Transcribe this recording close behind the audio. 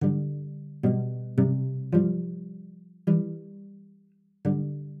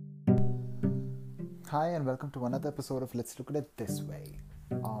Hi, and welcome to another episode of Let's Look at It This Way.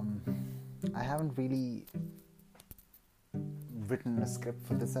 I haven't really written a script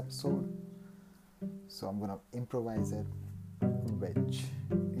for this episode, so I'm gonna improvise it, which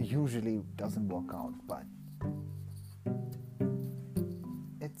usually doesn't work out, but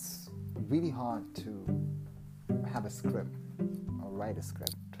it's really hard to have a script or write a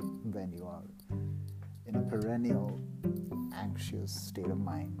script when you are in a perennial anxious state of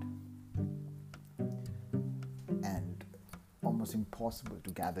mind and almost impossible to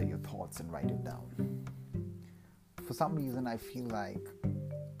gather your thoughts and write it down. For some reason, I feel like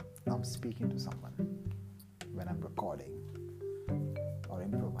I'm speaking to someone when I'm recording or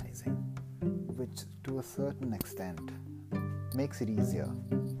improvising, which to a certain extent makes it easier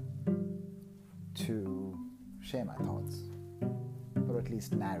to share my thoughts or at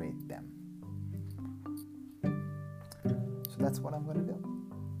least narrate them. So that's what I'm going to do.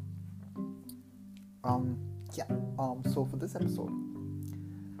 So for this episode,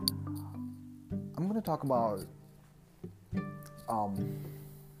 I'm going to talk about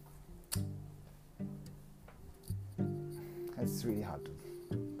it's really hard to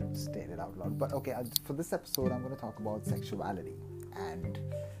state it out loud, but okay, for this episode I'm going to talk about sexuality and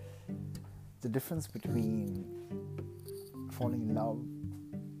the difference between falling in love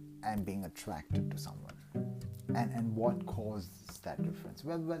and being attracted to someone, and what causes that difference.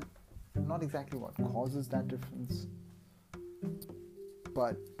 Well, not exactly what causes that difference,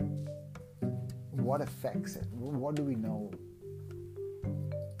 but what affects it. What do we know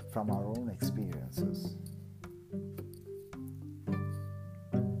from our own experiences?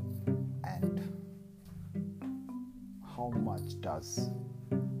 And how much does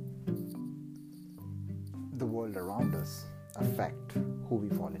the world around us affect who we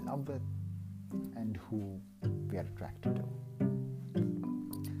fall in love with and who we are attracted to?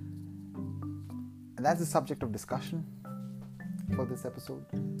 And that's the subject of discussion for this episode.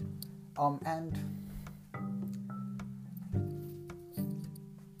 And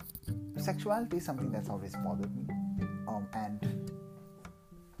sexuality is something that's always bothered me. And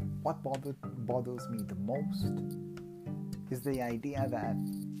what bothers me the most is the idea that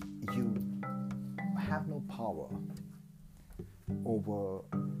you have no power over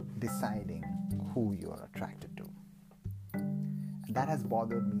deciding who you are attracted to. And that has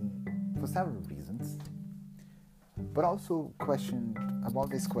bothered me for several reasons, but also I've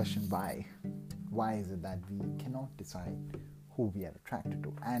always questioned why is it that we cannot decide who we are attracted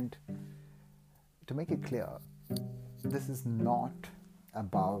to. And to make it clear, this is not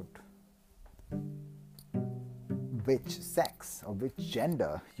about which sex or which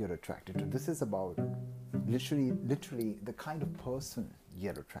gender you're attracted to. This is about literally the kind of person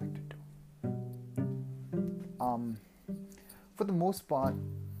you're attracted to. For the most part,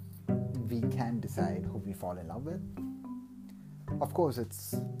 we can decide who we fall in love with. Of course,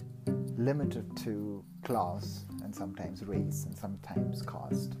 it's limited to class and sometimes race and sometimes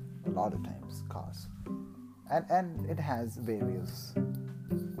caste, a lot of times caste. And it has various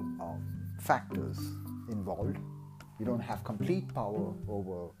factors involved. You don't have complete power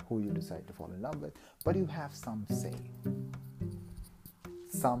over who you decide to fall in love with, but you have some say,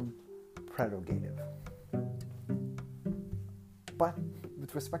 some prerogative. But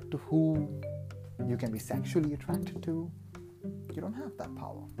with respect to who you can be sexually attracted to, you don't have that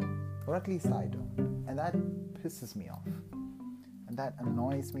power. Or at least I don't. And that pisses me off. And that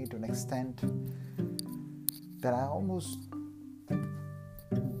annoys me to an extent that I almost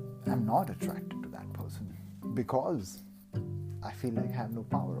am not attracted to that person because I feel like I have no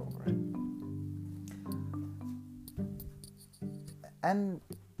power over it. And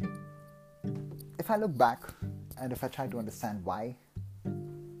if I look back and if I try to understand why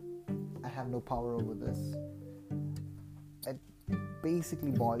I have no power over this, it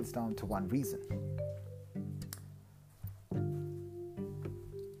basically boils down to one reason.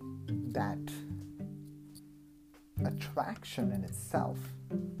 That attraction in itself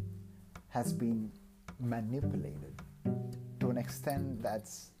has been manipulated to an extent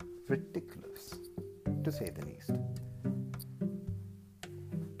that's ridiculous, to say the least.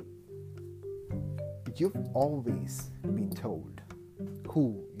 You've always been told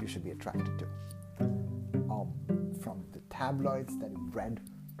who you should be attracted to. From the tabloids that you've read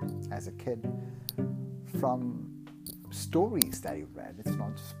as a kid, from stories that you've read. It's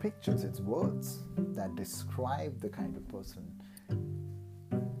not just pictures, it's words that describe the kind of person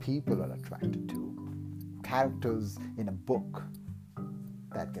people are attracted to. Characters in a book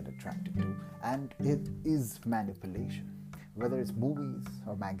that get attracted to. And it is manipulation. Whether it's movies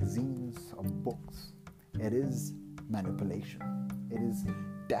or magazines or books, it is manipulation. It is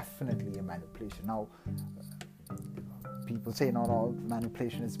definitely a manipulation. Now, people say not all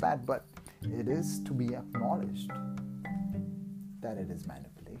manipulation is bad, but it is to be acknowledged that it is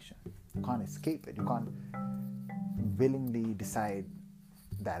manipulation. You can't escape it. You can't willingly decide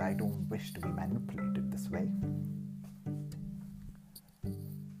that I don't wish to be manipulated this way.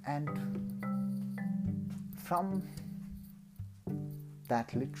 And from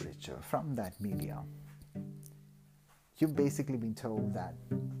that literature, from that media, you've basically been told that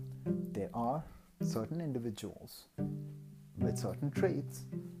there are certain individuals with certain traits,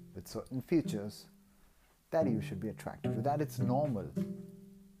 with certain features that you should be attracted to, that it's normal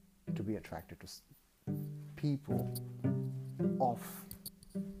to be attracted to people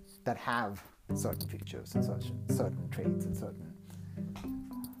that have certain features and certain traits and certain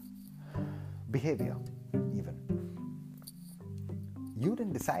behavior even. You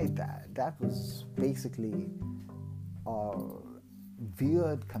didn't decide that. That was basically a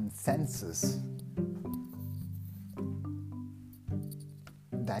weird consensus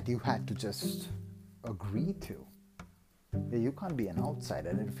that you had to just agree to. You can't be an outsider,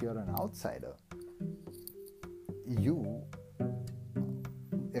 and if you're an outsider, you,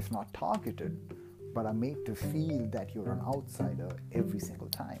 if not targeted, but are made to feel that you're an outsider every single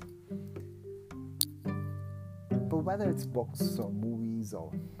time. But whether it's books or movies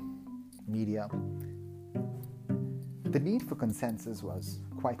or media, the need for consensus was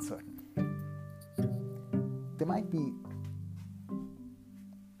quite certain. They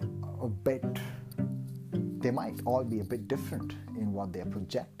might all be a bit different in what they're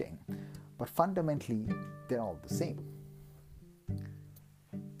projecting, but fundamentally they're all the same.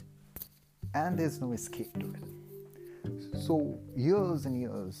 And there's no escape to it. So years and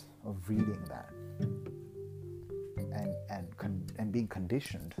years of reading that and being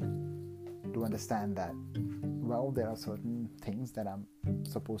conditioned to understand that, well, there are certain things that I'm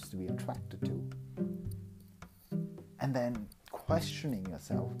supposed to be attracted to. And then questioning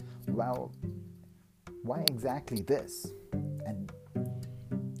yourself, well, why exactly this? And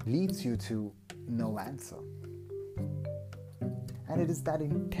leads you to no answer. And it is that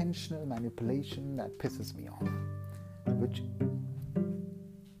intentional manipulation that pisses me off.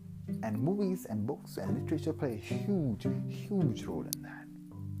 And movies and books and literature play a huge, huge role in that.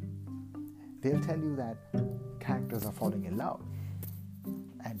 They'll tell you that characters are falling in love.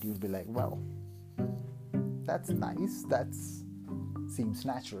 And you'll be like, well, that's nice, that seems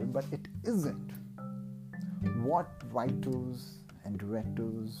natural, but it isn't. What writers and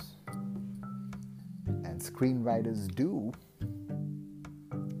directors and screenwriters do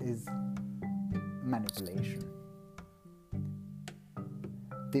is manipulation.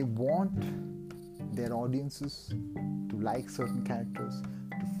 They want their audiences to like certain characters,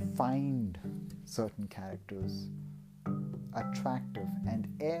 to find certain characters attractive, and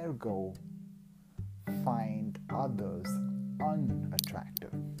ergo find others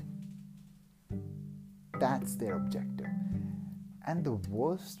unattractive. That's their objective. And the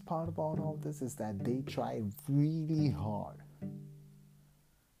worst part about all this is that they try really hard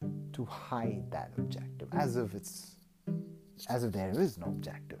to hide that objective, as if there is no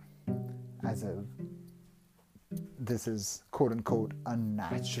objective, as if this is quote unquote a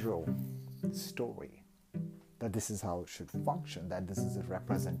natural story, that this is how it should function, that this is a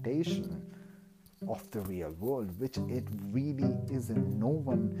representation of the real world, which it really isn't. No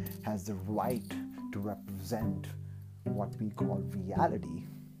one has the right to represent what we call reality.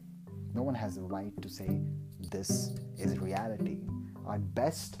 No one has the right to say this is reality. At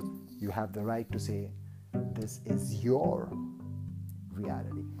best, you have the right to say this is your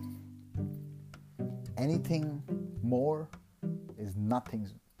reality. Anything more is nothing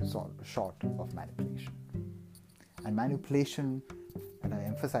short of manipulation. And manipulation, and I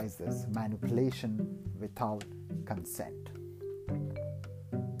emphasize this, manipulation without consent.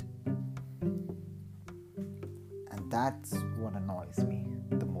 And that's what annoys me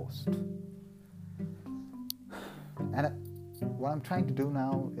the most. And what I'm trying to do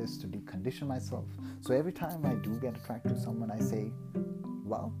now is to decondition myself. So every time I do get attracted to someone, I say,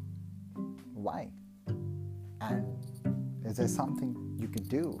 well, why? And is there something you could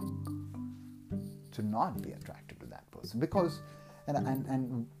do to not be attracted to that person? Because,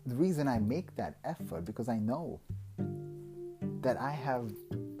 and the reason I make that effort, because I know that I have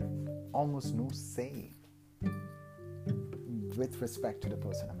almost no say with respect to the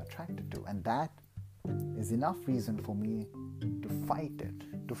person I'm attracted to. And that is enough reason for me to fight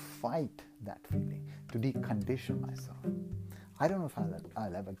it, to fight that feeling, to decondition myself. I don't know if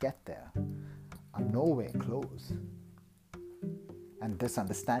I'll ever get there. I'm nowhere close. And this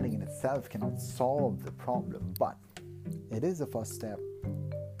understanding in itself cannot solve the problem, but It is the first step,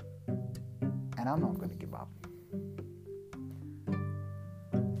 and I'm not going to give up.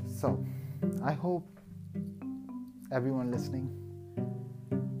 So, I hope everyone listening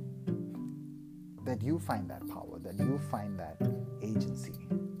that you find that power, that you find that agency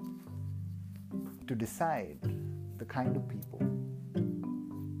to decide the kind of people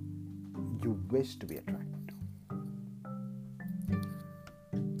you wish to be attracted to.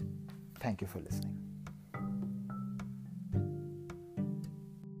 Thank you for listening.